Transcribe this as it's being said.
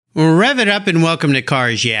Rev it up and welcome to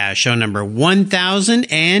Cars Yeah, show number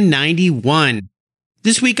 1091.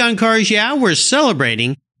 This week on Cars Yeah, we're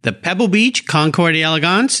celebrating the Pebble Beach Concours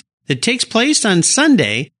d'Elegance that takes place on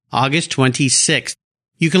Sunday, August 26th.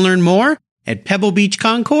 You can learn more at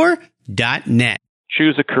pebblebeachconcours.net.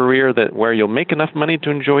 Choose a career where you'll make enough money to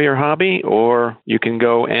enjoy your hobby, or you can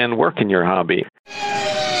go and work in your hobby.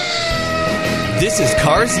 This is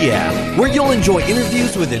Cars Yeah, where you'll enjoy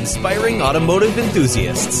interviews with inspiring automotive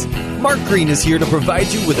enthusiasts. Mark Green is here to provide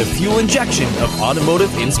you with a fuel injection of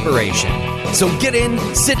automotive inspiration. So get in,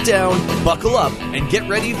 sit down, buckle up, and get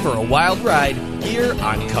ready for a wild ride here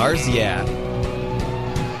on Cars Yeah.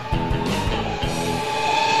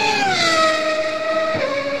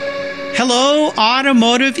 Hello,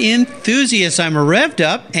 automotive enthusiasts. I'm revved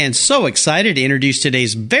up and so excited to introduce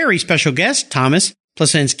today's very special guest, Thomas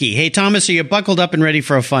Plasinski. Hey, Thomas, are you buckled up and ready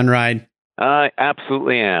for a fun ride? I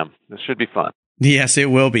absolutely am. This should be fun. Yes, it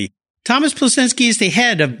will be. Thomas Plasinski is the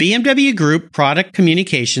head of BMW Group Product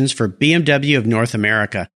Communications for BMW of North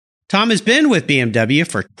America. Tom has been with BMW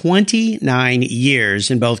for 29 years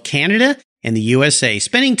in both Canada and the USA,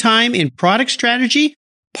 spending time in product strategy,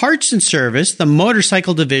 parts and service, the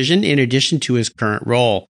motorcycle division, in addition to his current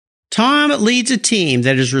role. Tom leads a team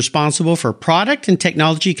that is responsible for product and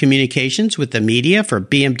technology communications with the media for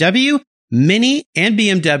BMW, Mini, and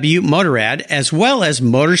BMW Motorrad, as well as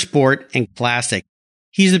Motorsport and Classic.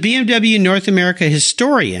 He's a BMW North America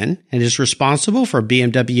historian and is responsible for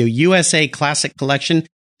BMW USA Classic Collection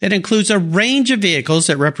that includes a range of vehicles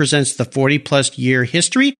that represents the 40-plus year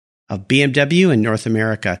history of BMW in North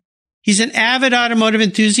America. He's an avid automotive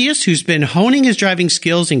enthusiast who's been honing his driving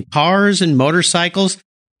skills in cars and motorcycles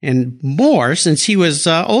and more since he was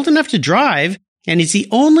old enough to drive, and he's the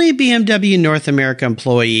only BMW North America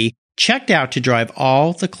employee checked out to drive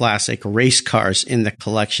all the classic race cars in the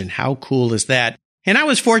collection. How cool is that? And I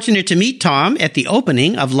was fortunate to meet Tom at the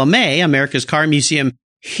opening of LeMay, America's Car Museum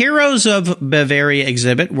Heroes of Bavaria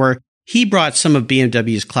exhibit, where he brought some of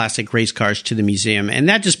BMW's classic race cars to the museum. And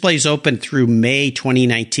that display's open through May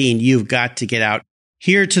 2019. You've got to get out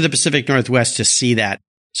here to the Pacific Northwest to see that.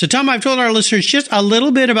 So, Tom, I've told our listeners just a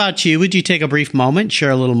little bit about you. Would you take a brief moment,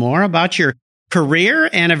 share a little more about your career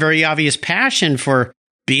and a very obvious passion for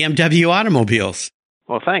BMW automobiles?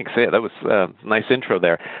 Well, thanks. Yeah, that was a nice intro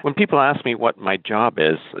there. When people ask me what my job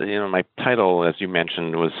is, my title, as you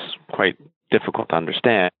mentioned, was quite difficult to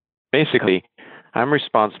understand. Basically, I'm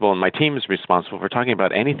responsible, and my team is responsible for talking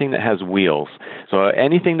about anything that has wheels. So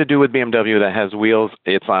anything to do with BMW that has wheels,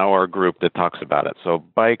 it's our group that talks about it. So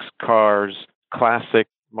bikes, cars, classic,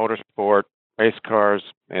 motorsport, race cars,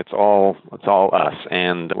 it's all us,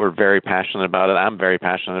 and we're very passionate about it. I'm very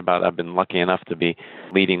passionate about it. I've been lucky enough to be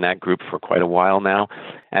leading that group for quite a while now.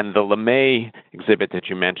 And the LeMay exhibit that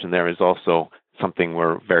you mentioned there is also something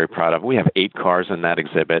we're very proud of. We have 8 cars in that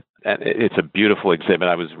exhibit, and it's a beautiful exhibit.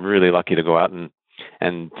 I was really lucky to go out and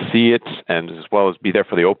see it, and as well as be there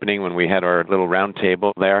for the opening when we had our little round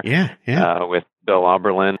table there. With Bill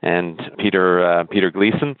Oberlin and Peter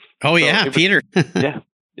Gleason. Oh, so yeah, Peter. Yeah.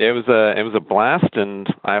 It was a blast, and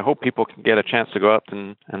I hope people can get a chance to go up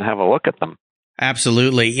and have a look at them.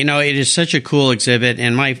 Absolutely. It is such a cool exhibit,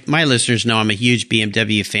 and my listeners know I'm a huge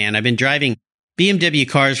BMW fan. I've been driving BMW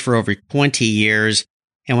cars for over 20 years,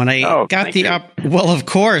 and when I well, of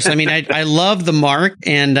course. I mean, I love the mark,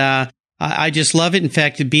 and I just love it. In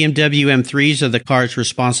fact, the BMW M3s are the cars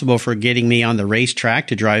responsible for getting me on the racetrack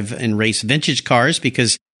to drive and race vintage cars,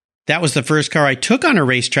 because that was the first car I took on a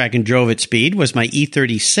racetrack and drove at speed, was my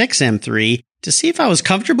E36 M3 to see if I was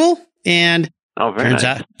comfortable. And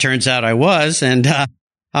turns out I was, and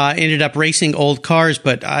ended up racing old cars.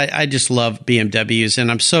 But I just love BMWs,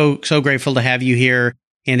 and I'm so grateful to have you here.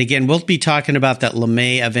 And again, we'll be talking about that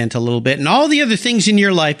LeMay event a little bit and all the other things in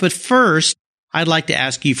your life. But first, I'd like to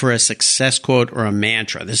ask you for a success quote or a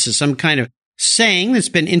mantra. This is some kind of saying that's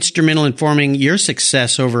been instrumental in forming your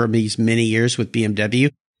success over these many years with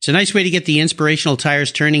BMW. It's a nice way to get the inspirational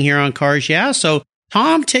tires turning here on Cars Yeah. So,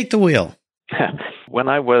 Tom, take the wheel. When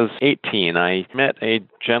I was 18, I met a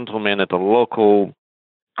gentleman at the local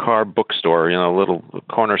car bookstore, a little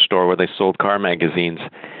corner store where they sold car magazines.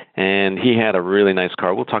 And he had a really nice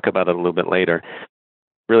car. We'll talk about it a little bit later.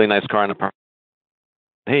 Really nice car in the park.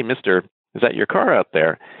 Hey, mister, is that your car out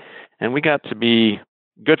there? And we got to be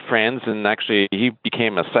good friends, and actually he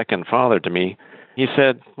became a second father to me. He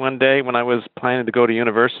said one day when I was planning to go to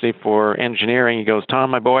university for engineering, he goes, Tom,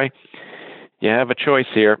 my boy, you have a choice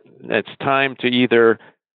here. It's time to either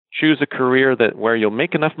choose a career where you'll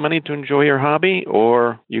make enough money to enjoy your hobby,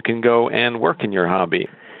 or you can go and work in your hobby.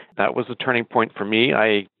 that was a turning point for me.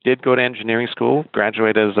 I did go to engineering school,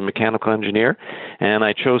 graduated as a mechanical engineer, and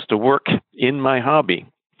I chose to work in my hobby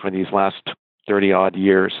for these last 30-odd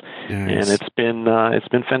years. Nice. And it's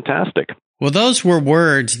been fantastic. Well, those were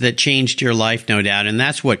words that changed your life, no doubt. And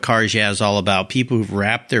that's what Cars Yeah is all about. People who've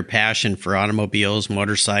wrapped their passion for automobiles,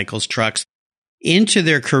 motorcycles, trucks into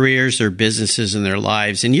their careers, their businesses, and their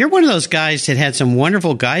lives. And you're one of those guys that had some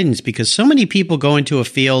wonderful guidance, because so many people go into a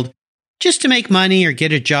field just to make money or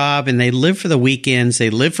get a job, and they live for the weekends. They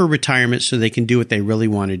live for retirement so they can do what they really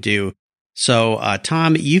want to do. So,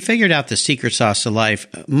 Tom, you figured out the secret sauce to life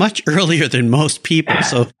much earlier than most people.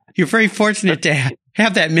 So you're very fortunate to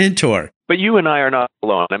have that mentor. But you and I are not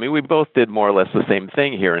alone. I mean, we both did more or less the same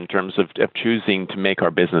thing here in terms of choosing to make our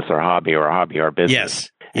business our hobby or our hobby our business.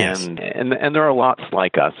 Yes. And there are lots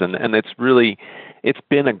like us. And it's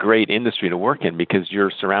been a great industry to work in, because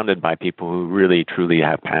you're surrounded by people who really, truly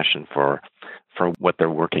have passion for what they're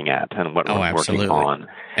working at and what we're working on.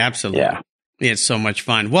 Absolutely. Yeah. It's so much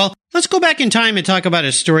fun. Well, let's go back in time and talk about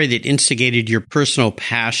a story that instigated your personal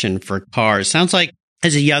passion for cars. Sounds like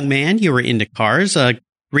as a young man, you were into cars,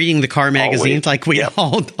 reading the car magazines like we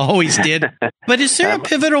all always did. But is there a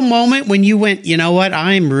pivotal moment when you went, you know what,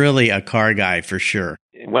 I'm really a car guy for sure?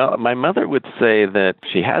 Well, my mother would say that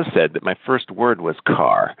she has said that my first word was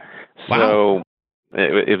car. Wow. So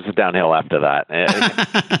it was downhill after that.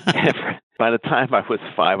 By the time I was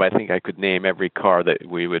 5, I think I could name every car that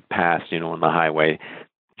we would pass, on the highway.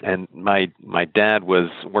 And my dad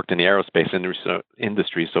worked in the aerospace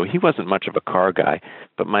industry, so he wasn't much of a car guy.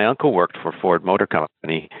 But my uncle worked for Ford Motor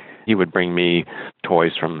Company. He would bring me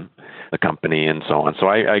toys from the company and so on. So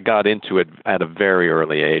I got into it at a very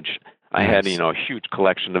early age. I had, a huge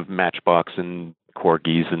collection of Matchbox and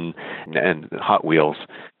Corgis and Hot Wheels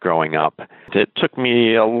growing up. It took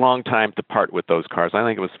me a long time to part with those cars. I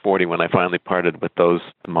think it was 40 when I finally parted with those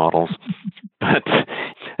models. But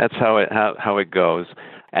that's how it goes.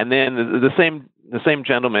 And then the same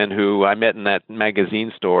gentleman who I met in that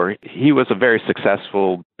magazine store, he was a very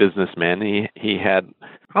successful businessman. He had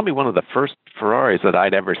probably one of the first Ferraris that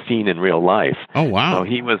I'd ever seen in real life. Oh, wow. So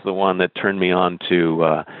he was the one that turned me on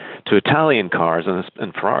to Italian cars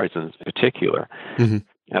and Ferraris in particular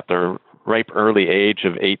at the ripe early age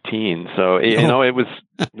of 18. So, it was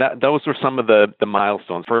those were some of the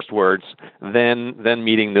milestones. First words, then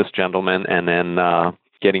meeting this gentleman, and then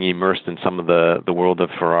getting immersed in some of the world of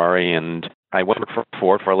Ferrari. And I worked for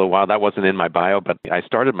Ford for a little while. That wasn't in my bio, but I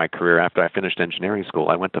started my career after I finished engineering school.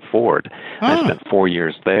 I went to Ford. I spent 4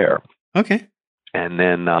 years there. Okay. And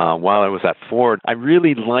then while I was at Ford, I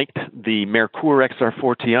really liked the Merkur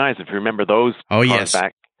XR4 TIs, if you remember those cars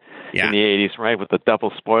back in the 80s, right, with the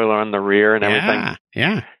double spoiler on the rear and everything.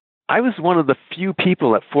 Yeah. I was one of the few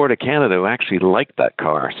people at Ford of Canada who actually liked that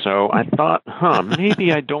car. So I thought,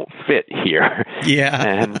 maybe I don't fit here.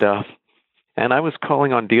 Yeah. And I was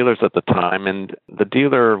calling on dealers at the time, and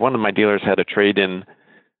one of my dealers had a trade-in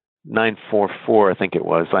 944, I think it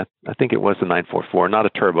was. I think it was the 944, not a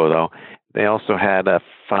turbo though. They also had a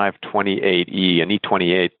 528E, an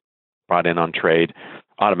E28 brought in on trade,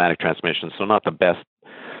 automatic transmission, so not the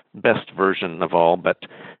best version of all, but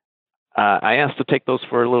I asked to take those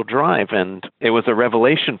for a little drive, and it was a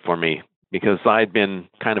revelation for me, because I'd been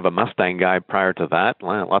kind of a Mustang guy prior to that,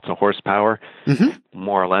 lots of horsepower,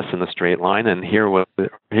 more or less in a straight line, and here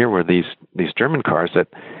were these German cars that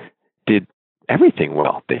did everything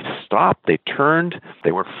well. They stopped, they turned,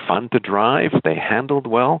 they were fun to drive, they handled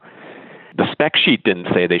well. The spec sheet didn't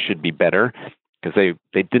say they should be better, because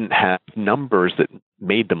they didn't have numbers that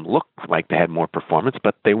made them look like they had more performance,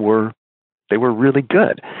 but they were really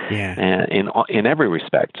good in every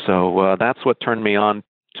respect. So that's what turned me on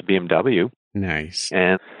to BMW. Nice.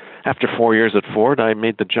 And after 4 years at Ford, I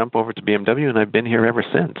made the jump over to BMW, and I've been here ever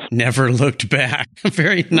since. Never looked back.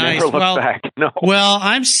 Very nice. Never looked back, no. Well,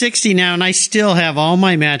 I'm 60 now, and I still have all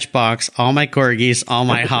my Matchbox, all my Corgis, all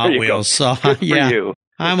my Hot Wheels. So, yeah,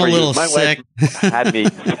 I'm a little sick. My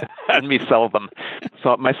wife had me sell them.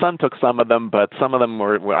 So my son took some of them, but some of them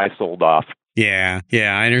were I sold off. Yeah,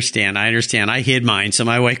 I understand. I hid mine, so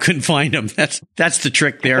my wife couldn't find them. That's the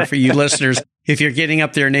trick there for you listeners. If you're getting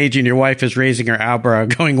up there in age and your wife is raising her eyebrow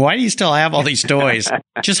going, why do you still have all these toys?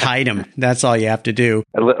 Just hide them. That's all you have to do.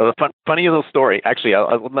 A funny little story. Actually,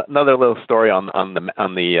 another little story on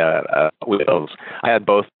the wheels. I had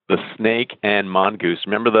both the Snake and Mongoose.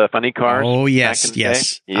 Remember the funny cars? Oh, yes.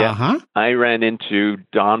 Yeah. Uh-huh. I ran into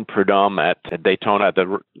Don Prudhomme at Daytona, at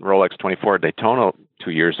the Rolex 24 at Daytona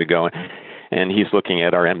 2 years ago. And he's looking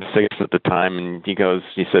at our M6 at the time, and he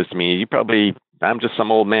says to me, I'm just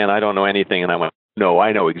some old man. I don't know anything. And I went, No,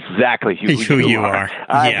 I know exactly who you are.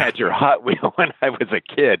 I had your Hot Wheel when I was a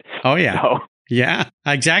kid. Oh, yeah. So. Yeah,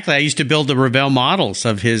 exactly. I used to build the Revell models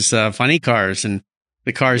of his funny cars and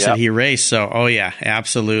the cars that he raced. So, oh, yeah,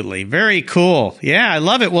 absolutely. Very cool. Yeah, I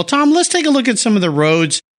love it. Well, Tom, let's take a look at some of the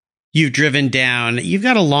roads you've driven down. You've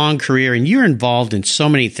got a long career and you're involved in so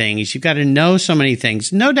many things. You've got to know so many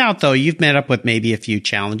things. No doubt, though, you've met up with maybe a few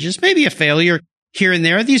challenges, maybe a failure here and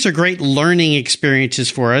there. These are great learning experiences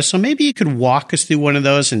for us. So maybe you could walk us through one of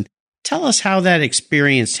those and tell us how that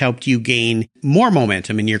experience helped you gain more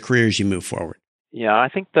momentum in your career as you move forward. Yeah, I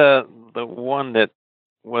think the one that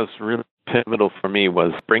was really pivotal for me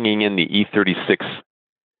was bringing in the E36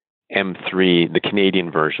 M3, the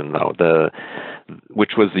Canadian version, though,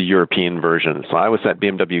 which was the European version. So I was at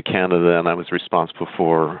BMW Canada, and I was responsible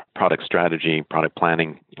for product strategy, product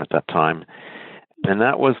planning at that time. And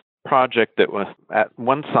that was project that was at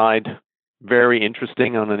one side very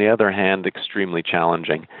interesting, on the other hand extremely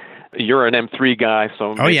challenging. You're an M3 guy,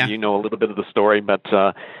 so maybe you know a little bit of the story, but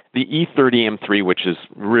the E30 M3, which is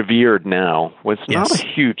revered now, was not a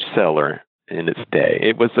huge seller in its day.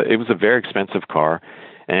 It was a very expensive car,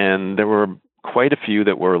 and there were quite a few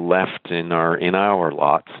that were left in our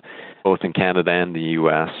lots, both in Canada and the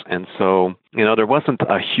US. And so, there wasn't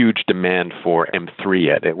a huge demand for M3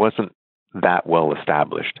 yet. It wasn't that well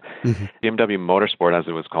established. Mm-hmm. BMW Motorsport, as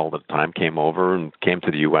it was called at the time, came over and came to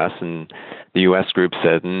the U.S., and the U.S. group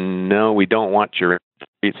said, no, we don't want your,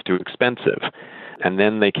 it's too expensive. And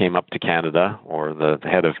then they came up to Canada, or the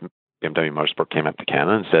head of BMW Motorsport came up to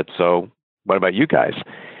Canada and said, so what about you guys?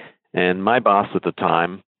 And my boss at the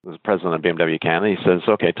time was president of BMW Canada. He says,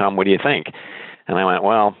 okay, Tom, what do you think? And I went,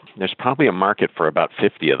 well, there's probably a market for about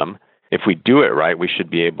 50 of them. If we do it right, we should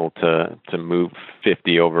be able to move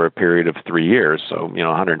 50 over a period of 3 years, so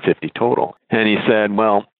 150 total. And he said,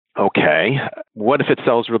 well, okay, what if it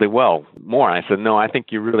sells really well? More. I said, no, I think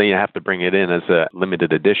you really have to bring it in as a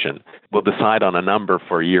limited edition. We'll decide on a number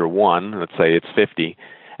for year one, let's say it's 50,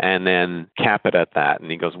 and then cap it at that.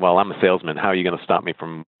 And he goes, well, I'm a salesman. How are you going to stop me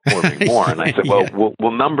from ordering more? And I said, well,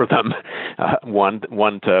 we'll number them 1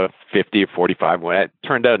 to 50 or 45. Well, it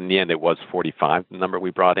turned out in the end it was 45, the number we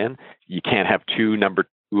brought in. You can't have number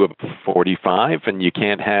 2 of 45, and you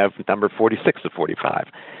can't have number 46 of 45.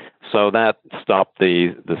 So that stopped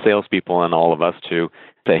the salespeople and all of us to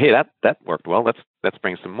say, hey, that worked well. Let's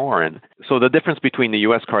bring some more in. So the difference between the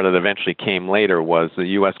U.S. car that eventually came later was the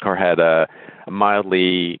U.S. car had a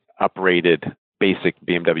mildly uprated basic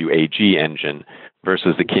BMW AG engine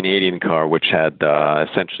versus the Canadian car, which had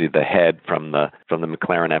essentially the head from the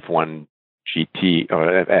McLaren F1 GT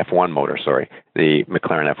or F1 motor, the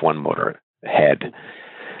McLaren F1 motor head.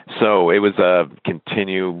 So it was a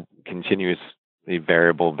continuously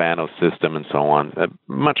variable Vanos system and so on. A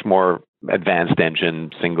much more advanced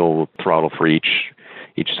engine, single throttle for each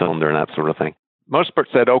cylinder and that sort of thing. Motorsport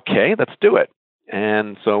said, okay, let's do it.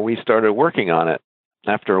 And so we started working on it.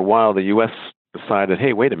 After a while, the U.S. decided,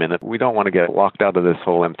 hey, wait a minute, we don't want to get locked out of this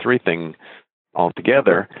whole M3 thing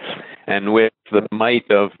altogether. And with the might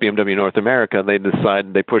of BMW North America,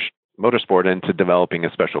 they pushed Motorsport into developing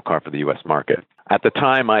a special car for the U.S. market. At the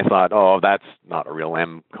time, I thought, oh, that's not a real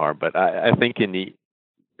M car. But I think in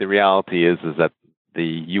the reality is that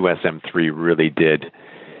the U.S. M3 really did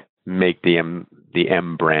make the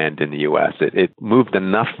M brand in the U.S. It moved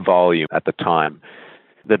enough volume at the time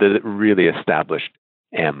that it really established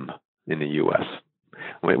M in the U.S.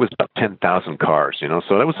 It was about 10,000 cars,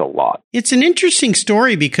 so that was a lot. It's an interesting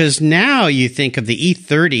story because now you think of the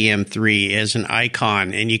E30 M3 as an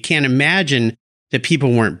icon, and you can't imagine that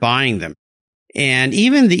people weren't buying them. And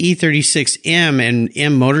even the E36M and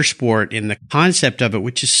M Motorsport and the concept of it,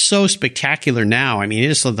 which is so spectacular now. I mean,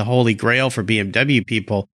 it is the holy grail for BMW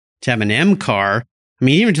people to have an M car. I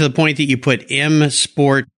mean, even to the point that you put M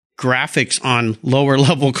Sport graphics on lower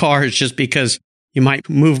level cars just because you might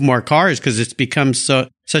move more cars because it's become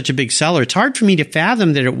such a big seller. It's hard for me to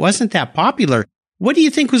fathom that it wasn't that popular. What do you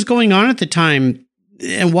think was going on at the time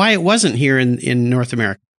and why it wasn't here in North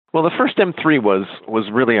America? Well, the first M3 was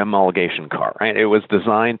really a homologation car, right? It was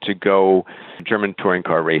designed to go German touring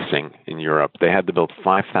car racing in Europe. They had to build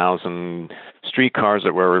 5,000 street cars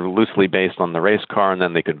that were loosely based on the race car, and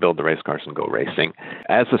then they could build the race cars and go racing.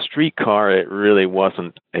 As a street car, it really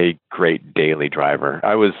wasn't a great daily driver.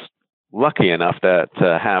 I was lucky enough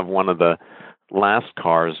to have one of the last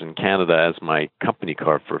cars in Canada as my company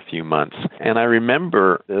car for a few months. And I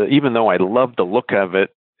remember, even though I loved the look of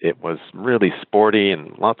it, it was really sporty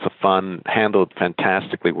and lots of fun, handled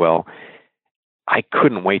fantastically well. I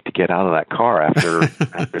couldn't wait to get out of that car after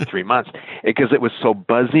 3 months because it was so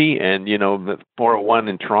buzzy. And, the 401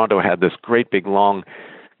 in Toronto had this great big long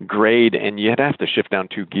grade, and you'd have to shift down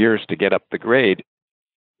 2 gears to get up the grade,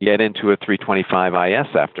 get into a 325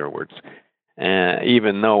 IS afterwards.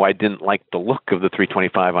 Even though I didn't like the look of the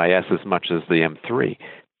 325 IS as much as the M3.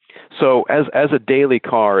 So as a daily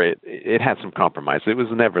car, it had some compromise. It was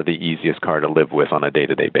never the easiest car to live with on a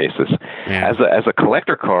day-to-day basis. Yeah. As a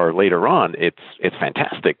collector car later on, it's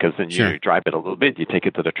fantastic because then Sure. you drive it a little bit, you take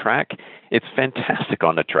it to the track. It's fantastic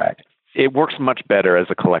on the track. It works much better as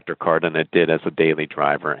a collector car than it did as a daily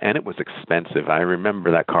driver, and it was expensive. I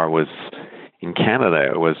remember that car was, in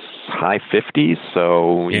Canada, it was high 50s,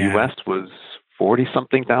 so Yeah. US was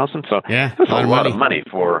 40-something thousand. So Yeah, that's a lot of money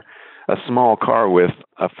for a small car with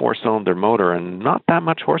a 4-cylinder motor and not that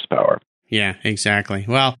much horsepower. Yeah, exactly.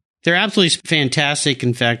 Well, they're absolutely fantastic.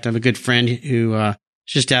 In fact, I have a good friend who is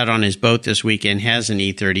just out on his boat this weekend, has an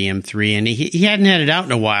E30 M3, and he hadn't had it out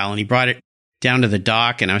in a while, and he brought it down to the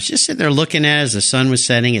dock, and I was just sitting there looking at it as the sun was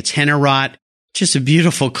setting. It's henna rot, just a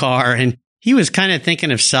beautiful car, and he was kind of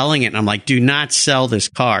thinking of selling it, and I'm like, do not sell this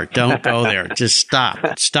car. Don't go there. Just stop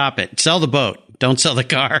it. Sell the boat. Don't sell the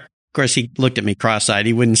car. Of course, he looked at me cross-eyed.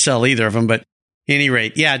 He wouldn't sell either of them, but at any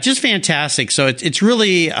rate, yeah, just fantastic. So it's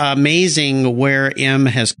really amazing where M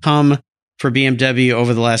has come for BMW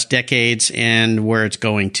over the last decades and where it's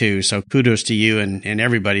going to. So kudos to you and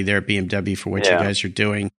everybody there at BMW for what you guys are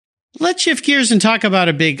doing. Let's shift gears and talk about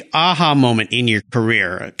a big aha moment in your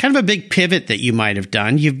career, kind of a big pivot that you might have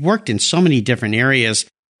done. You've worked in so many different areas.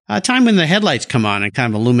 A time when the headlights come on and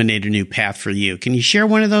kind of illuminate a new path for you. Can you share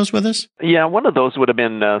one of those with us? Yeah, one of those would have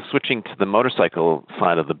been switching to the motorcycle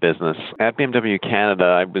side of the business. At BMW Canada,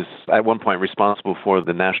 I was at one point responsible for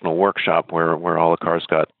the national workshop where all the cars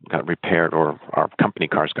got repaired, or our company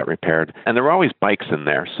cars got repaired. And there were always bikes in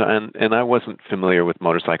there. So and I wasn't familiar with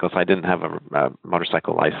motorcycles. I didn't have a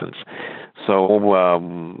motorcycle license. So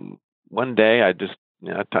one day I just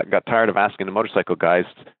got tired of asking the motorcycle guys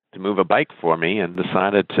to move a bike for me and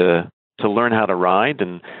decided to learn how to ride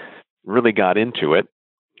and really got into it.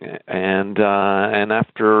 And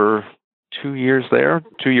after 2 years there,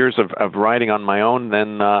 2 years of riding on my own,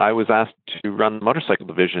 then I was asked to run the motorcycle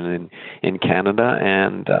division in Canada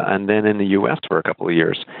and then in the US for a couple of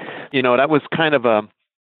years. That was kind of a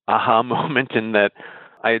aha moment in that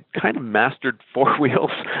I had kind of mastered four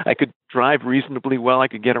wheels. I could drive reasonably well. I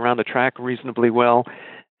could get around the track reasonably well.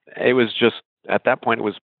 It was just, at that point, it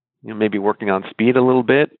was maybe working on speed a little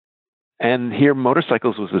bit. And here,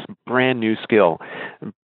 motorcycles was this brand new skill,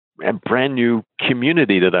 a brand new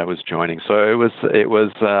community that I was joining. So it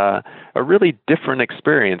was a really different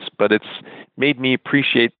experience, but it's made me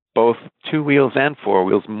appreciate both two wheels and four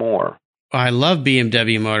wheels more. I love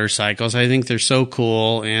BMW motorcycles. I think they're so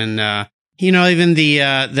cool. And, even the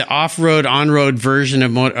off-road, on-road version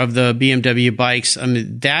of the BMW bikes, I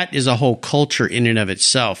mean, that is a whole culture in and of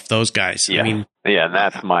itself, those guys. Yeah. I mean, yeah, and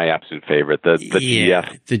that's my absolute favorite, the GS.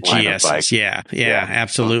 The line of GSs, bikes. yeah,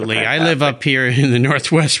 absolutely. I live up here in the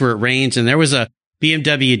Northwest where it rains, and there was a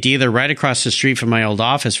BMW dealer right across the street from my old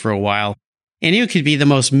office for a while. And it could be the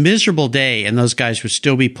most miserable day, and those guys would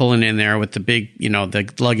still be pulling in there with the big,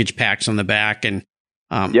 the luggage packs on the back. And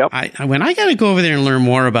Yep. I got to go over there and learn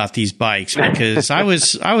more about these bikes, because I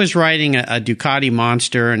was riding a Ducati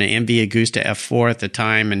Monster and an MV Agusta F4 at the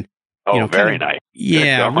time, and very nice.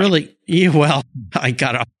 Yeah, really. Yeah, well,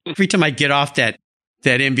 every time I get off that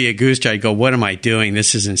MV Agusta, I go, "What am I doing?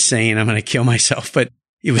 This is insane. I'm going to kill myself." But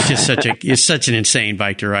it was just such an insane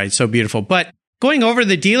bike to ride. So beautiful. But going over to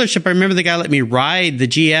the dealership, I remember the guy let me ride the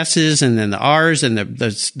GSs and then the Rs and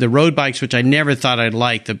the road bikes, which I never thought I'd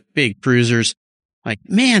like, the big cruisers. Like,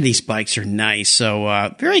 man, these bikes are nice.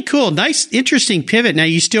 So very cool. Nice, interesting pivot. Now,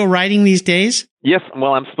 you still riding these days? Yes.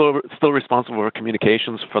 Well, I'm still responsible for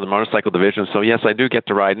communications for the motorcycle division. So, yes, I do get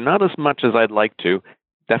to ride. Not as much as I'd like to.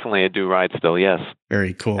 Definitely, I do ride still, yes.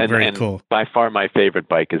 Very cool. And cool. By far, my favorite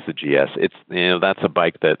bike is the GS. It's that's a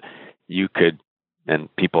bike that you could,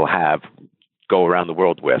 and people have, go around the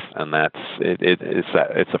world with. And it's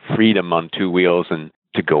a freedom on two wheels and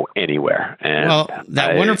to go anywhere. And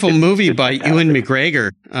that wonderful movie by Ewan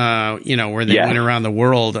McGregor, where they went around the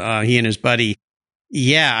world, he and his buddy.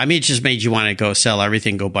 Yeah, I mean, it just made you want to go sell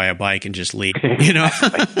everything, go buy a bike, and just leave.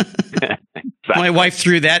 Exactly. My wife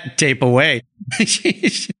threw that tape away.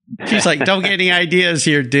 She's like, "Don't get any ideas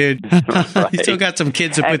here, dude." Right. You still got some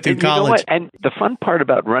kids to put through college. And the fun part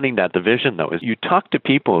about running that division, though, is you talk to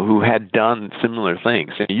people who had done similar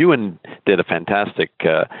things. Ewan did a fantastic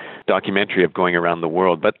documentary of going around the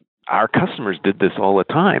world, but our customers did this all the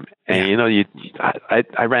time. And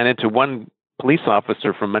I ran into one police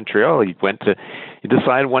officer from Montreal. He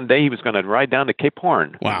decided one day he was going to ride down to Cape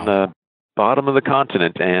Horn. Wow. On the bottom of the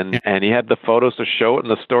continent, and he had the photos to show it and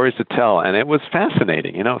the stories to tell, and it was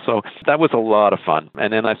fascinating, so that was a lot of fun.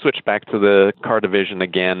 And then I switched back to the car division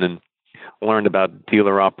again and learned about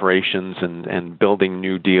dealer operations and building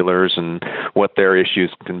new dealers and what their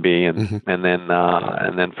issues can be, and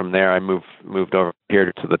then from there I moved over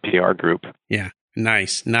here to the PR group. Yeah,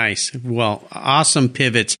 nice. Well, awesome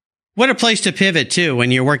pivots. What a place to pivot to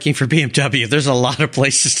when you're working for BMW. There's a lot of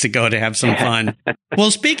places to go to have some fun.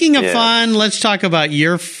 Well, speaking of fun, let's talk about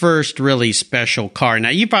your first really special car. Now,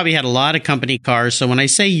 you probably had a lot of company cars, so when I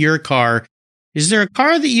say your car, is there a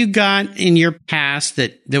car that you got in your past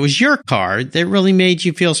that was your car that really made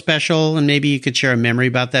you feel special, and maybe you could share a memory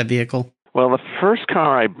about that vehicle? Well, the first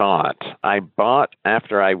car I bought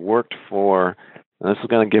after I worked for, this is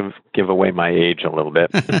going to give away my age a little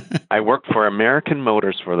bit. I worked for American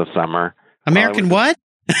Motors for the summer. American what?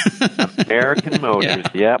 American Motors,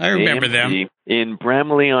 yep. I remember AMC, them. In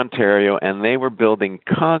Bramalea, Ontario, and they were building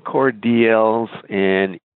Concord DLs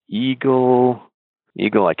and Eagle,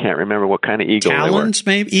 I can't remember what kind of Eagle Talons,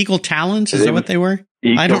 they were. maybe? Eagle Talons? Is that what they were?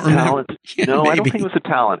 Eagle I don't remember. No, I don't think it was a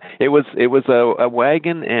Talon. It was a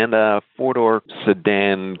wagon and a four-door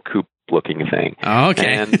sedan coupe-looking thing. Oh,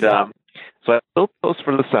 okay. And so I built those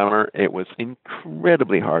for the summer. It was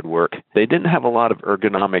incredibly hard work. They didn't have a lot of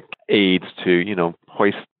ergonomic aids to,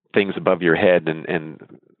 hoist things above your head and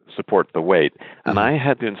support the weight. And I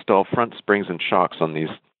had to install front springs and shocks on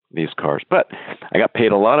these cars. But I got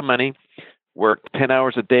paid a lot of money. Worked 10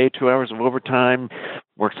 hours a day, 2 hours of overtime,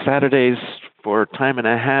 worked Saturdays for time and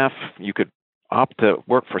a half. You could opt to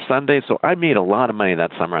work for Sundays. So I made a lot of money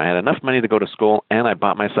that summer. I had enough money to go to school, and I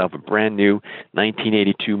bought myself a brand new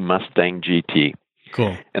 1982 Mustang GT.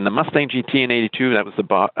 Cool. And the Mustang GT in 82, that was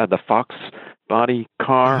the Fox body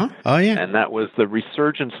car. Uh-huh. Oh, yeah. And that was the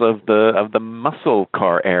resurgence of the muscle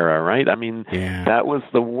car era, right? I mean, that was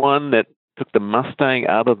the one that took the Mustang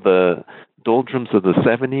out of the doldrums of the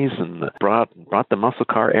 70s and brought the muscle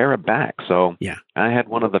car era back. So I had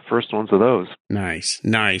one of the first ones of those. Nice.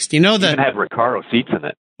 You know that even had Recaro seats in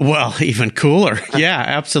it. Well, even cooler. Yeah,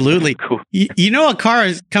 absolutely. Cool. A car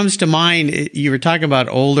comes to mind. You were talking about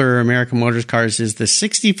older American Motors cars. Is the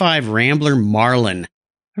 '65 Rambler Marlin?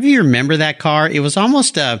 Do you remember that car? It was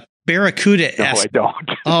almost a Barracuda-esque. No, I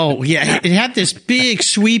don't. Oh, yeah. It had this big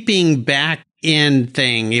sweeping back end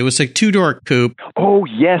thing. It was a two-door coupe. Oh,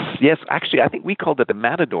 yes. Actually, I think we called it the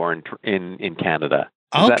Matador in Canada.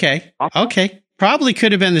 Okay. Probably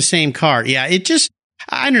could have been the same car. Yeah,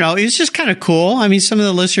 I don't know. It was just kind of cool. I mean, some of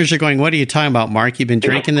the listeners are going, what are you talking about, Mark? You've been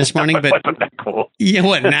drinking this morning? But wasn't that cool? Yeah,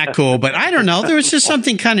 wasn't that cool? But I don't know. There was just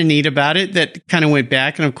something kind of neat about it that kind of went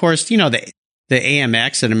back. And of course, the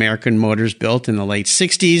AMX that American Motors built in the late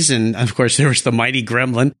 60s. And of course, there was the Mighty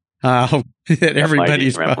Gremlin. That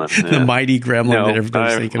everybody's the Mighty Gremlin that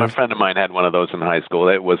everybody's thinking of. My friend of mine had one of those in high school.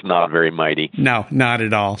 It was not very mighty. No, not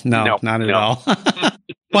at all. No, not at all.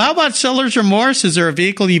 Well, how about seller's remorse? Is there a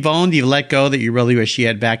vehicle you've owned you let go that you really wish you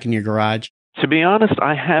had back in your garage? To be honest,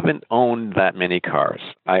 I haven't owned that many cars.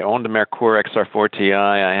 I owned a Merkur XR4 Ti.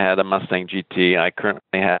 I had a Mustang GT. I currently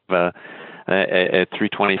have a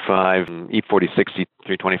 325 E4060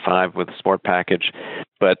 325 with a sport package,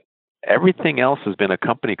 but everything else has been a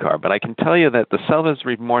company car. But I can tell you that the seller's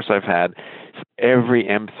remorse I've had every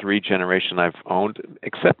M3 generation I've owned,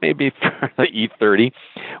 except maybe for the E30,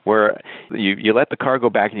 where you let the car go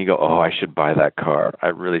back and you go, oh, I should buy that car. I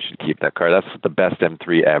really should keep that car. That's the best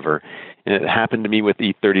M3 ever. And it happened to me with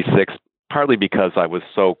E36, partly because I was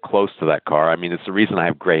so close to that car. I mean, it's the reason I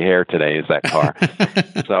have gray hair today is that car.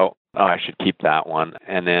 So I should keep that one.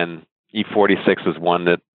 And then E46 is one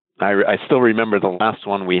that I still remember the last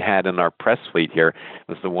one we had in our press fleet here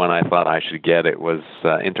was the one I thought I should get. It was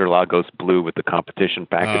Interlagos Blue with the competition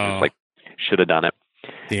package. Oh. It's like, should have done it.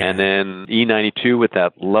 Yeah. And then E92 with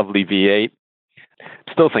that lovely V8.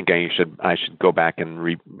 Still think I should go back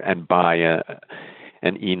and buy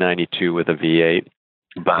an E92 with a V8.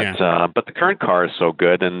 But the current car is so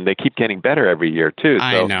good, and they keep getting better every year too. So,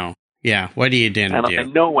 I know. Yeah. What are you doing? And I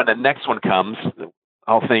know when the next one comes,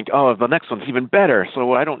 I'll think, oh, the next one's even better,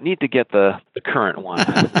 so I don't need to get the current one. So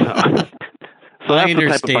that's the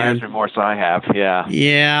type of buyer's remorse I have. Yeah.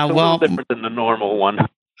 Yeah. It's a little different than the normal one.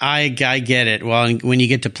 I get it. Well, when you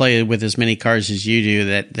get to play with as many cars as you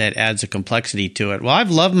do, that adds a complexity to it. Well, I've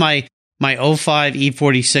loved my 05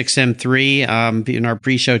 E46 M3. In our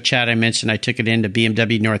pre-show chat, I mentioned I took it into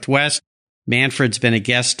BMW Northwest. Manfred's been a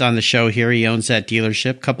guest on the show here. He owns that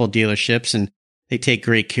dealership, couple of dealerships, and they take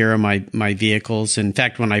great care of my vehicles. In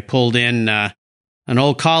fact, when I pulled in, an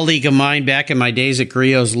old colleague of mine back in my days at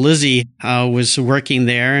Griot's, Lizzie, was working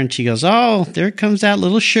there, and she goes, oh, there comes that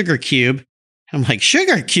little sugar cube. I'm like,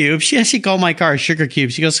 sugar cubes? Yes, you call my car sugar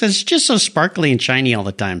cubes. He goes, because it's just so sparkly and shiny all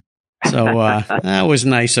the time. So that was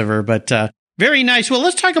nice of her, but very nice. Well,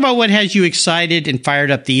 let's talk about what has you excited and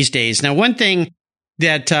fired up these days. Now, one thing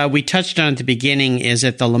that we touched on at the beginning is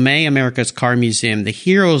at the LeMay America's Car Museum, the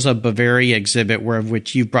Heroes of Bavaria exhibit, of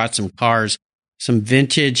which you brought some cars, some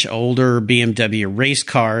vintage, older BMW race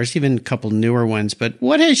cars, even a couple newer ones. But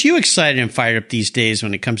what has you excited and fired up these days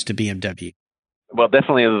when it comes to BMW? Well,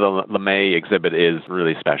 definitely the LeMay exhibit is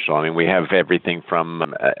really special. I mean, we have everything from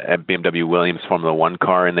a BMW Williams Formula One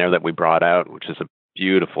car in there that we brought out, which is a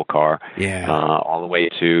beautiful car, all the way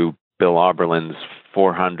to Bill Auberlin's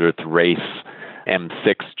 400th race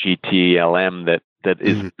M6 GT LM that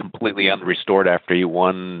is completely unrestored after he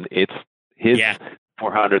won his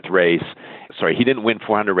 400th race. Sorry, he didn't win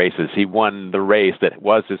 400 races. He won the race that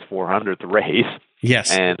was his 400th race.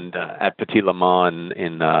 Yes. And at Petit Le Mans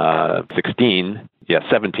in 17. Yeah.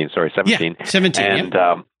 17.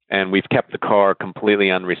 And we've kept the car completely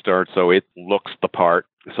unrestored, so it looks the part.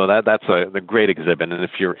 So that's a great exhibit. And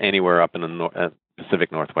if you're anywhere up in the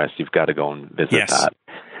Pacific Northwest, you've got to go and visit that.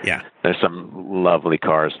 Yeah. There's some lovely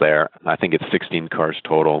cars there. I think it's 16 cars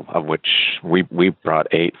total, of which we brought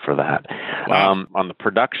 8 for that. Wow. On the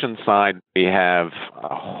production side, we have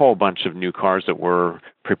a whole bunch of new cars that we're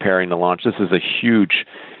preparing to launch. This is a huge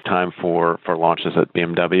time for launches at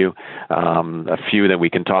BMW. A few that we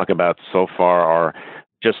can talk about so far are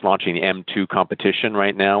just launching the M2 competition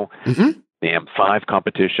right now. Mm-hmm. The M5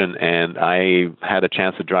 competition, and I had a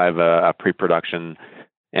chance to drive a pre-production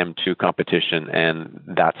M2 competition, and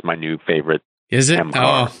that's my new favorite. Is it? M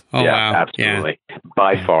car. Oh, wow. Absolutely. Yeah.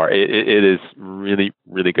 By far. It is really,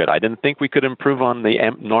 really good. I didn't think we could improve on the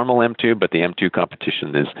normal M2, but the M2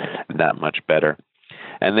 competition is that much better.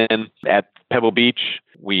 And then at Pebble Beach,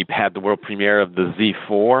 we had the world premiere of the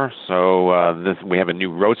Z4. So we have a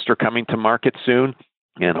new Roadster coming to market soon.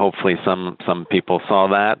 And hopefully some people saw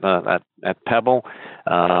that at Pebble.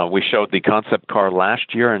 We showed the concept car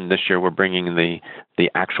last year, and this year we're bringing the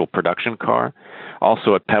actual production car.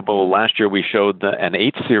 Also at Pebble last year we showed an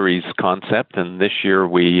 8 Series concept, and this year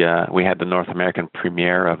we had the North American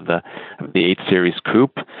premiere of the 8 Series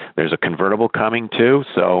Coupe. There's a convertible coming too.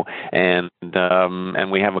 So and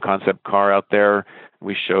we have a concept car out there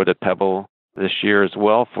we showed at Pebble this year as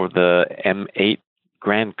well for the M8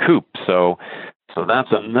 Grand Coupe. So that's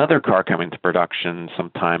another car coming to production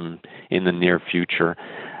sometime in the near future.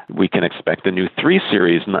 We can expect a new 3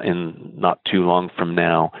 Series in not too long from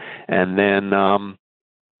now. And then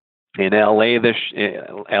in LA this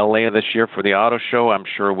year for the auto show, I'm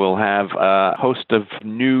sure we'll have a host of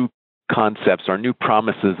new concepts or new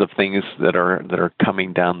promises of things that are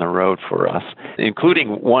coming down the road for us, including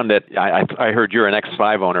one that I heard you're an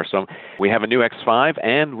X5 owner. So we have a new X5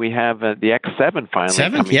 and we have the X7 finally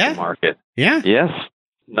coming to market. Yeah. Yes.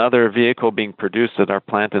 Another vehicle being produced at our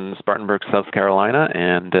plant in Spartanburg, South Carolina,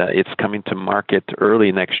 and it's coming to market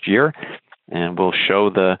early next year. And we'll show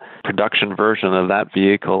the production version of that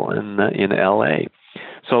vehicle in LA.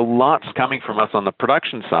 So lots coming from us on the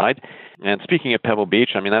production side. And speaking of Pebble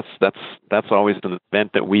Beach, I mean that's always an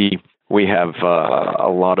event that we have a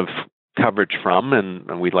lot of coverage from,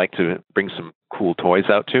 and we'd like to bring some cool toys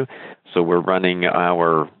out to. So we're running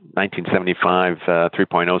our 1975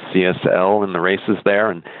 3.0 CSL in the races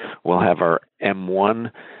there, and we'll have our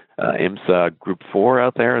M1 IMSA Group 4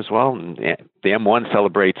 out there as well. And the M1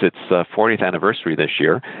 celebrates its 40th anniversary this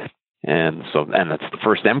year. And that's the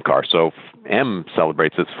first M car. So M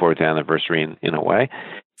celebrates its 40th anniversary in a way.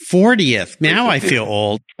 40th. Now I feel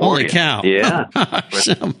old. 40th. Holy cow. Yeah.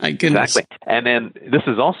 Oh, my goodness. Exactly. And then this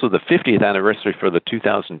is also the 50th anniversary for the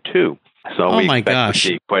 2002. So we expect to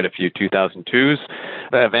see quite a few 2002s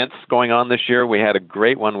events going on this year. We had a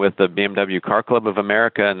great one with the BMW Car Club of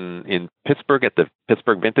America in Pittsburgh at the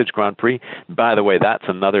Pittsburgh Vintage Grand Prix. By the way, that's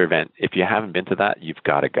another event. If you haven't been to that, you've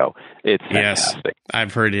got to go. It's fantastic. Yes,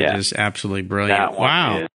 I've heard it is absolutely brilliant.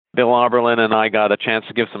 Wow. Bill Auberlin and I got a chance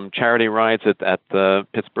to give some charity rides at the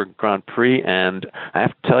Pittsburgh Grand Prix, and I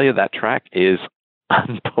have to tell you, that track is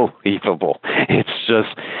unbelievable. It's just,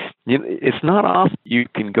 it's not often you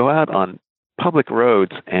can go out on public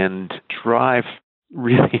roads and drive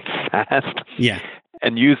really fast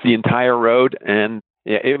and use the entire road. And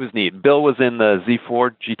yeah, it was neat. Bill was in the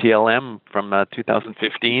Z4 GTLM from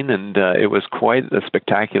 2015, and it was quite a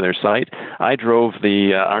spectacular sight. I drove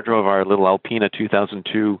our little Alpina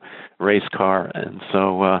 2002 race car, and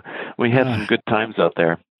so we had some good times out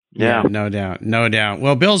there. Yeah, no doubt.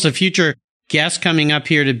 Well, Bill's a future guest coming up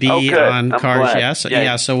here to be on Cars.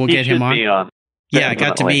 Glad. So we'll get him on. Yeah, I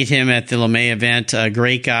got to meet him at the LeMay event. A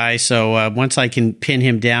great guy. So once I can pin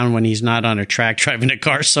him down when he's not on a track driving a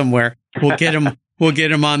car somewhere, we'll get him. We'll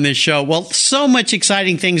get him on this show. Well, so much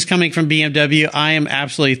exciting things coming from BMW. I am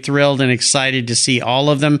absolutely thrilled and excited to see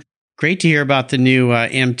all of them. Great to hear about the new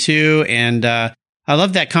M2. And I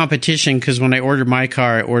love that competition because when I ordered my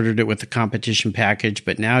car, I ordered it with the competition package.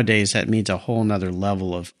 But nowadays, that means a whole nother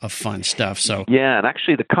level of fun stuff. So yeah, and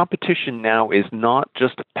actually the competition now is not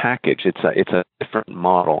just a package. It's a different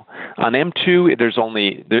model. On M2,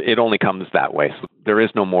 it only comes that way. So there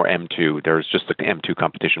is no more M2. There's just the M2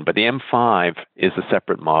 competition. But the M5 is a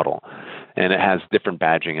separate model, and it has different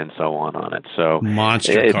badging and so on it. So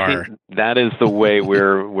monster car. That is the way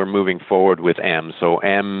we're moving forward with M. So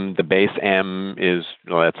the base M is,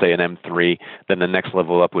 let's say, an M3. Then the next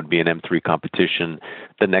level up would be an M3 competition.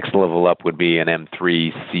 The next level up would be an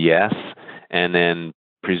M3 CS, and then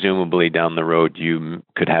presumably down the road you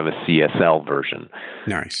could have a CSL version.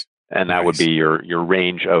 Nice. And that would be your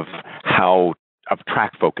range of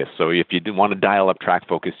track focus. So if you do want to dial up track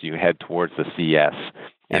focus, you head towards the CS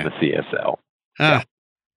and the CSL.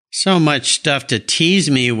 So much stuff to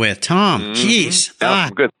tease me with, Tom. Jeez.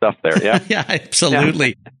 Some good stuff there, yeah. Yeah,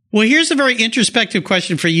 absolutely. Yeah. Well, here's a very introspective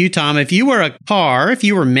question for you, Tom. If you were a car, if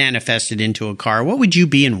you were manifested into a car, what would you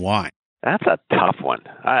be and why? That's a tough one.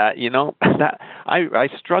 I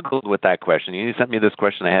struggled with that question. You sent me this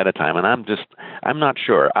question ahead of time, and I'm not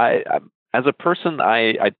sure. I as a person,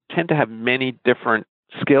 I tend to have many different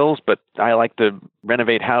skills, but I like to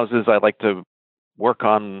renovate houses. I like to work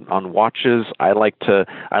on watches. I like to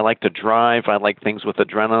drive. I like things with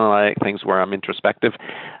adrenaline. I like things where I'm introspective.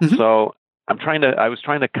 Mm-hmm. So I was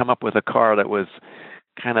trying to come up with a car that was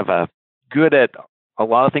kind of good at a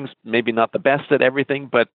lot of things, maybe not the best at everything,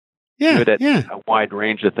 but good at a wide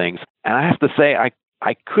range of things. And I have to say, I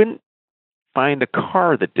couldn't find a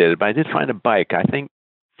car that did it, but I did find a bike. I think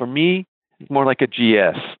for me, it's more like a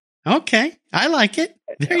GS. Okay. I like it.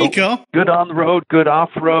 There you go. Good on the road, good off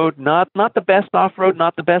road, not the best off road,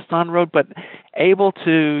 not the best on road, but able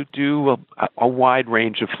to do a wide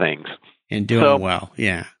range of things. And doing well.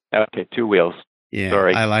 Yeah. Okay. 2 wheels. Yeah.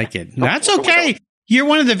 Sorry. I like it. That's okay. You're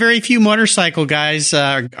one of the very few motorcycle guys,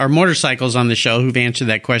 or motorcycles on the show who've answered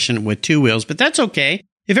that question with 2 wheels, but that's okay.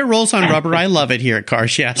 If it rolls on rubber, I love it here at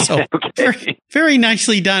Cars Yeah. So very, very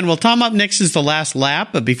nicely done. Well, Tom, up next is the last lap,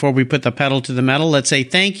 but before we put the pedal to the metal, let's say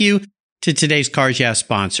thank you to today's Cars Yeah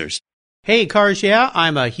sponsors. Hey, Cars Yeah,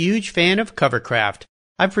 I'm a huge fan of Covercraft.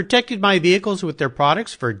 I've protected my vehicles with their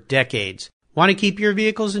products for decades. Want to keep your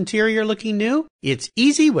vehicle's interior looking new? It's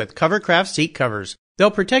easy with Covercraft seat covers.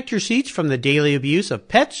 They'll protect your seats from the daily abuse of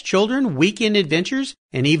pets, children, weekend adventures,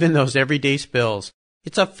 and even those everyday spills.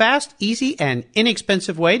 It's a fast, easy, and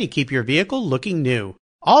inexpensive way to keep your vehicle looking new.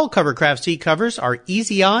 All Covercraft seat covers are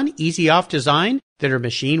easy on, easy off design that are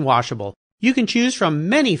machine washable. You can choose from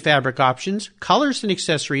many fabric options, colors, and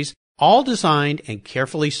accessories, all designed and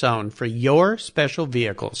carefully sewn for your special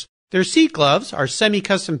vehicles. Their seat gloves are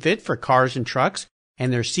semi-custom fit for cars and trucks,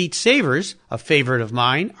 and their seat savers, a favorite of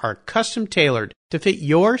mine, are custom tailored to fit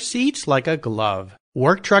your seats like a glove.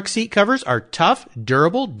 Work truck seat covers are tough,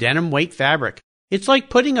 durable, denim weight fabric. It's like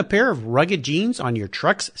putting a pair of rugged jeans on your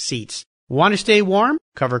truck's seats. Want to stay warm?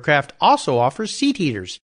 Covercraft also offers seat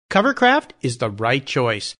heaters. Covercraft is the right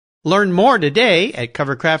choice. Learn more today at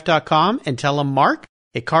covercraft.com and tell them Mark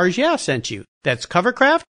at Cars Yeah sent you. That's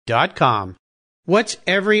covercraft.com. What's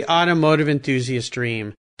every automotive enthusiast's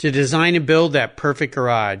dream? To design and build that perfect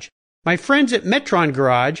garage. My friends at Metron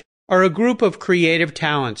Garage are a group of creative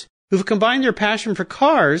talents who've combined their passion for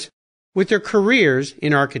cars with their careers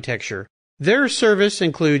in architecture. Their service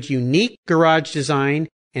includes unique garage design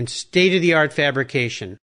and state-of-the-art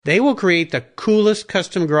fabrication. They will create the coolest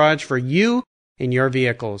custom garage for you and your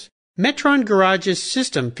vehicles. Metron Garage's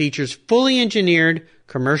system features fully engineered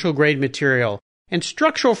commercial-grade material and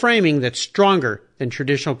structural framing that's stronger than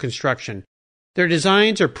traditional construction. Their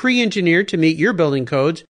designs are pre-engineered to meet your building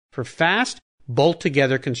codes for fast,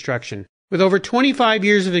 bolt-together construction. With over 25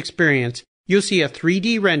 years of experience, you'll see a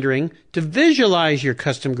 3D rendering to visualize your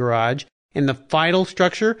custom garage, and the final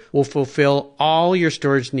structure will fulfill all your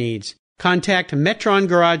storage needs. Contact Metron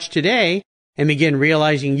Garage today and begin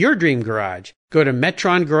realizing your dream garage. Go to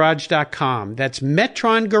metrongarage.com. That's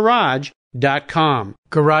metrongarage.com.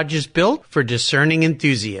 Garage is built for discerning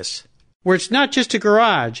enthusiasts. Where it's not just a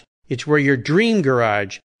garage, it's where your dream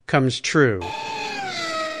garage comes true.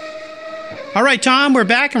 All right, Tom, we're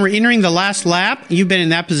back and we're entering the last lap. You've been in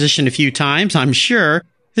that position a few times, I'm sure.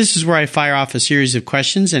 This is where I fire off a series of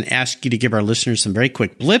questions and ask you to give our listeners some very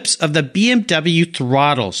quick blips of the BMW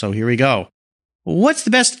throttle. So here we go. What's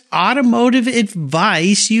the best automotive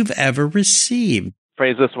advice you've ever received?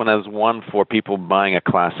 Phrase this one as one for people buying a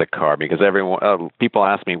classic car, because people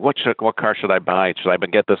ask me, what car should I buy? Should I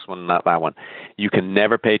get this one, not that one? You can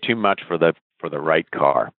never pay too much for the right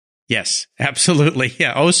car. Yes, absolutely.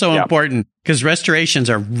 Yeah. Oh, so important, because restorations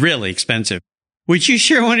are really expensive. Would you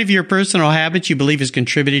share one of your personal habits you believe has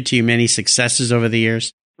contributed to your many successes over the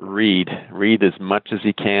years? Read as much as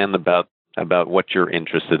you can about what you're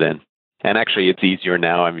interested in. And actually, it's easier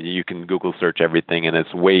now. I mean, you can Google search everything, and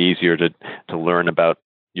it's way easier to learn about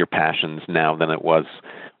your passions now than it was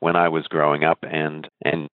when I was growing up. And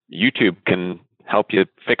YouTube can help you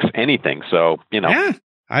fix anything. So, Yeah,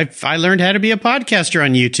 I learned how to be a podcaster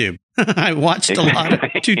on YouTube. I watched a lot of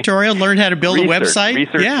tutorials, learned how to build a website.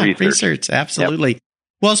 Research. Absolutely. Yep.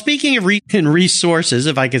 Well, speaking of resources,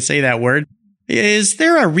 if I could say that word, is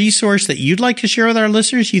there a resource that you'd like to share with our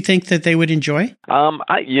listeners you think that they would enjoy?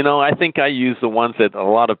 I think I use the ones that a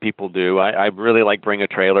lot of people do. I really like Bring a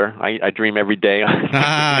Trailer. I dream every day.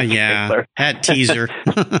 Yeah, that teaser.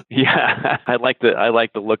 Yeah, I like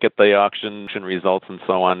to look at the auction results and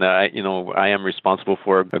so on. I am responsible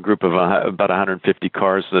for a group of about 150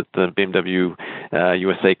 cars that the BMW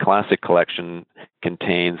USA Classic Collection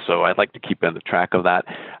contains. So I'd like to keep in the track of that.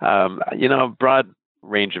 Broad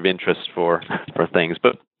range of interest for things,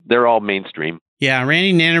 but they're all mainstream. Yeah,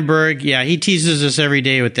 Randy Nannenberg, he teases us every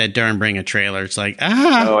day with that darn Bring a Trailer. It's like,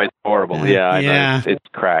 Oh, it's horrible. Yeah. It's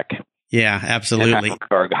crack. Yeah, absolutely.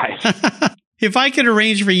 Car guys. If I could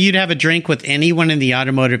arrange for you to have a drink with anyone in the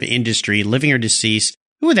automotive industry, living or deceased,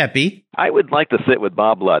 who would that be? I would like to sit with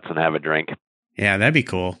Bob Lutz and have a drink. Yeah, that'd be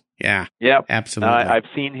cool. Yeah. Yep. Absolutely. I've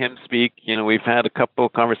seen him speak. We've had a couple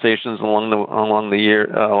of conversations along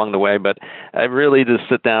the way, but I really just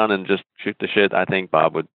sit down and just shoot the shit. I think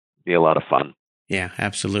Bob would be a lot of fun. Yeah,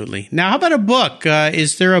 absolutely. Now, how about a book?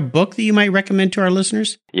 Is there a book that you might recommend to our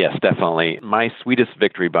listeners? Yes, definitely. My Sweetest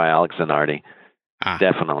Victory by Alex Zanardi.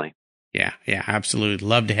 Definitely. Yeah, absolutely.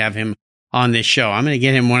 Love to have him on this show. I'm going to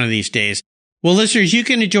get him one of these days. Well, listeners, you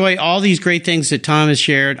can enjoy all these great things that Tom has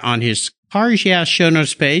shared on his Cars Yeah show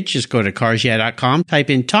notes page. Just go to carsyeah.com, type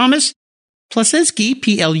in Thomas Pluscinski,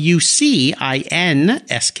 Plucinsky,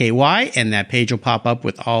 and that page will pop up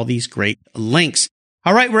with all these great links.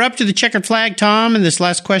 All right, we're up to the checkered flag, Tom, and this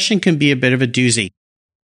last question can be a bit of a doozy.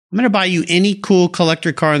 I'm going to buy you any cool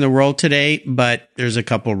collector car in the world today, but there's a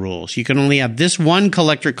couple rules. You can only have this one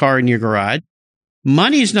collector car in your garage.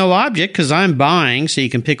 Money is no object because I'm buying, so you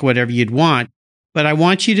can pick whatever you'd want. But I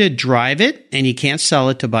want you to drive it, and you can't sell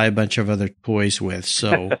it to buy a bunch of other toys with.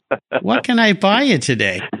 So what can I buy you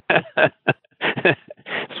today?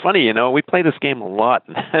 It's funny, we play this game a lot.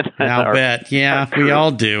 I'll bet. Yeah, we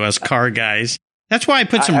all do as car guys. That's why I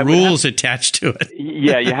put some rules attached to it.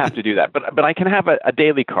 Yeah, you have to do that. But I can have a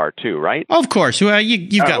daily car too, right? Of course. Well,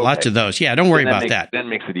 you've got lots of those. Yeah, don't worry about that. That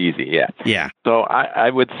makes it easy, yeah. Yeah. So I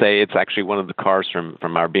would say it's actually one of the cars from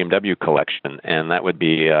our BMW collection, and that would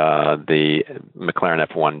be the McLaren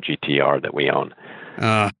F1 GTR that we own.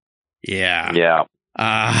 Yeah.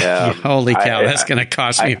 Yeah. Holy cow, that's going to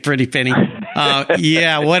cost me a pretty penny.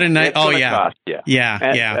 Yeah, what a night. Oh, yeah. Cost,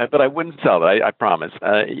 yeah. But I wouldn't sell it, I promise.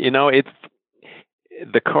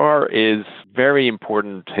 The car is very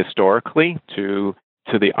important historically to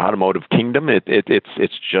the automotive kingdom.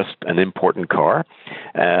 It's just an important car.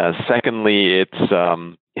 Secondly, it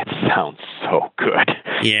sounds so good.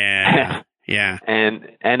 Yeah. And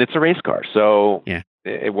it's a race car, so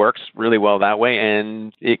it works really well that way,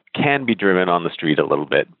 and it can be driven on the street a little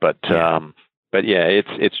bit, but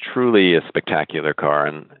it's truly a spectacular car,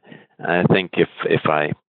 and I think if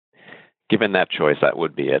I given that choice, that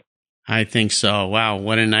would be it. I think so. Wow,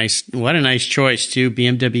 what a nice choice too.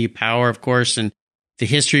 BMW power, of course, and the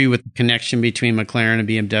history with the connection between McLaren and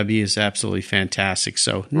BMW is absolutely fantastic.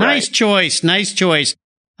 So nice choice.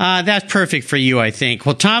 That's perfect for you, I think.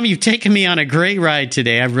 Well, Tom, you've taken me on a great ride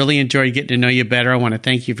today. I've really enjoyed getting to know you better. I want to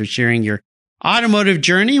thank you for sharing your automotive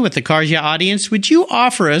journey with the Cars Yeah audience. Would you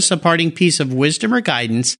offer us a parting piece of wisdom or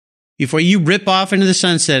guidance before you rip off into the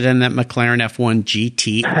sunset in that McLaren F1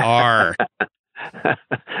 GTR?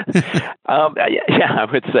 I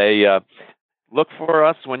would say look for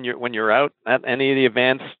us when you're out at any of the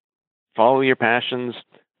events. Follow your passions.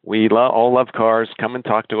 We all love cars. Come and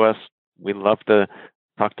talk to us. We love to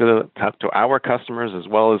talk to our customers as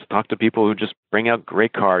well as talk to people who just bring out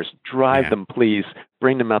great cars. Drive them, please.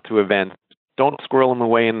 Bring them out to events. Don't squirrel them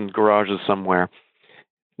away in garages somewhere.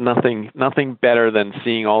 Nothing better than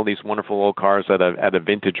seeing all these wonderful old cars at a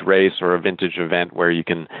vintage race or a vintage event where you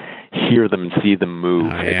can hear them and see them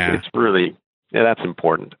move. It's really, that's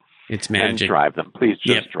important. It's magic. And drive them. Please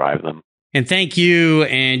just drive them. And thank you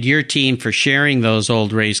and your team for sharing those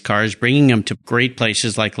old race cars, bringing them to great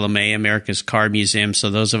places like LeMay, America's Car Museum, so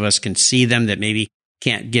those of us can see them that maybe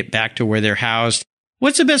can't get back to where they're housed.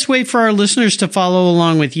 What's the best way for our listeners to follow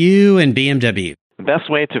along with you and BMW? The best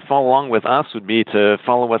way to follow along with us would be to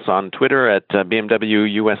follow us on Twitter at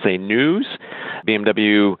BMW USA News.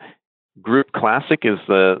 BMW Group Classic is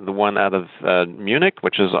the one out of Munich,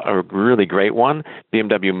 which is a really great one.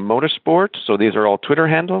 BMW Motorsport. So these are all Twitter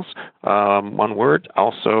handles, one word,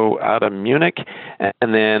 also out of Munich.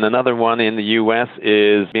 And then another one in the U.S.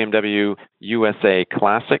 is BMW USA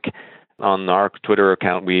Classic. On our Twitter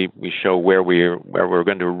account, we show where we're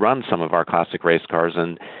going to run some of our classic race cars,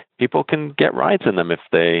 and people can get rides in them if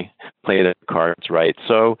they play the cards right.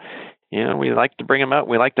 So, we like to bring them out.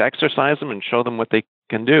 We like to exercise them and show them what they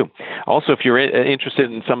can do. Also, if you're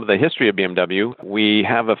interested in some of the history of BMW, we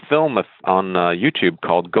have a film on YouTube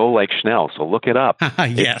called Go Like Schnell. So look it up.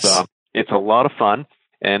 Yes. It's a lot of fun,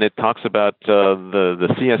 and it talks about the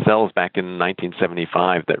CSLs back in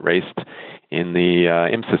 1975 that raced in the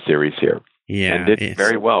IMSA series here. Yeah, and did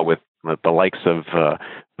very well with the likes of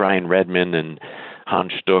Brian Redman and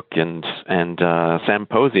Hans Stuck and Sam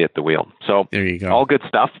Posey at the wheel. So there you go. All good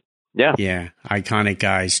stuff. Yeah. Yeah. Iconic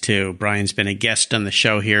guys, too. Brian's been a guest on the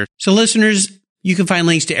show here. So, listeners, you can find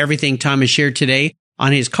links to everything Tom has shared today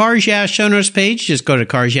on his Cars Yeah show notes page. Just go to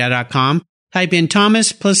carsyeah.com, type in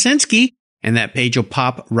Thomas Plasinski, and that page will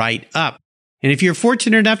pop right up. And if you're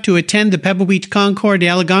fortunate enough to attend the Pebble Beach Concours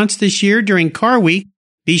d'Elegance this year during Car Week,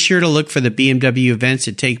 be sure to look for the BMW events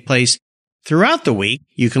that take place throughout the week.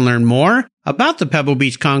 You can learn more about the Pebble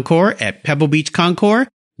Beach Concours at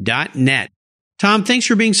pebblebeachconcours.net. Tom, thanks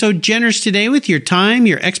for being so generous today with your time,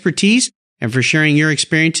 your expertise, and for sharing your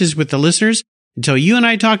experiences with the listeners. Until you and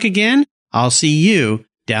I talk again, I'll see you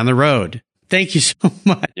down the road. Thank you so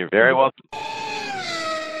much. You're very welcome.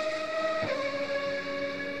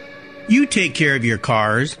 You take care of your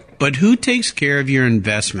cars, but who takes care of your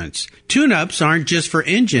investments? Tune-ups aren't just for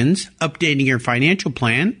engines. Updating your financial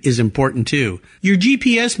plan is important too. Your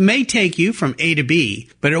GPS may take you from A to B,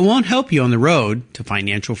 but it won't help you on the road to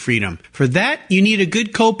financial freedom. For that, you need a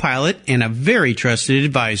good co-pilot and a very trusted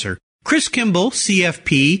advisor. Chris Kimball,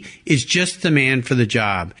 CFP, is just the man for the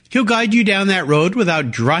job. He'll guide you down that road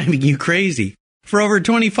without driving you crazy. For over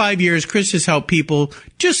 25 years, Chris has helped people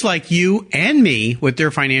just like you and me with their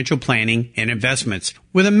financial planning and investments.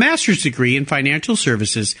 With a master's degree in financial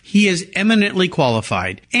services, he is eminently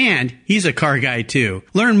qualified, and he's a car guy too.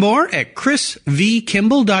 Learn more at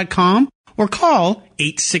chrisvkimball.com or call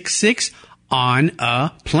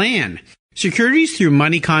 866-ON-A-PLAN. Securities through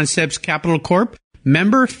Money Concepts Capital Corp.,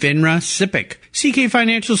 member FINRA SIPC. CK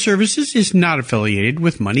Financial Services is not affiliated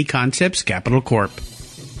with Money Concepts Capital Corp.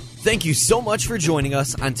 Thank you so much for joining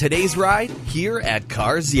us on today's ride here at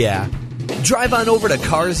Cars Yeah. Drive on over to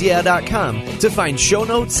carsyeah.com to find show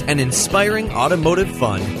notes and inspiring automotive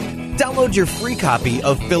fun. Download your free copy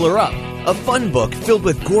of Filler Up, a fun book filled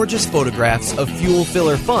with gorgeous photographs of fuel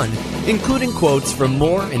filler fun, including quotes from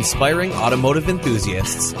more inspiring automotive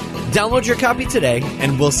enthusiasts. Download your copy today,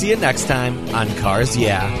 and we'll see you next time on Cars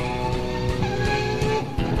Yeah.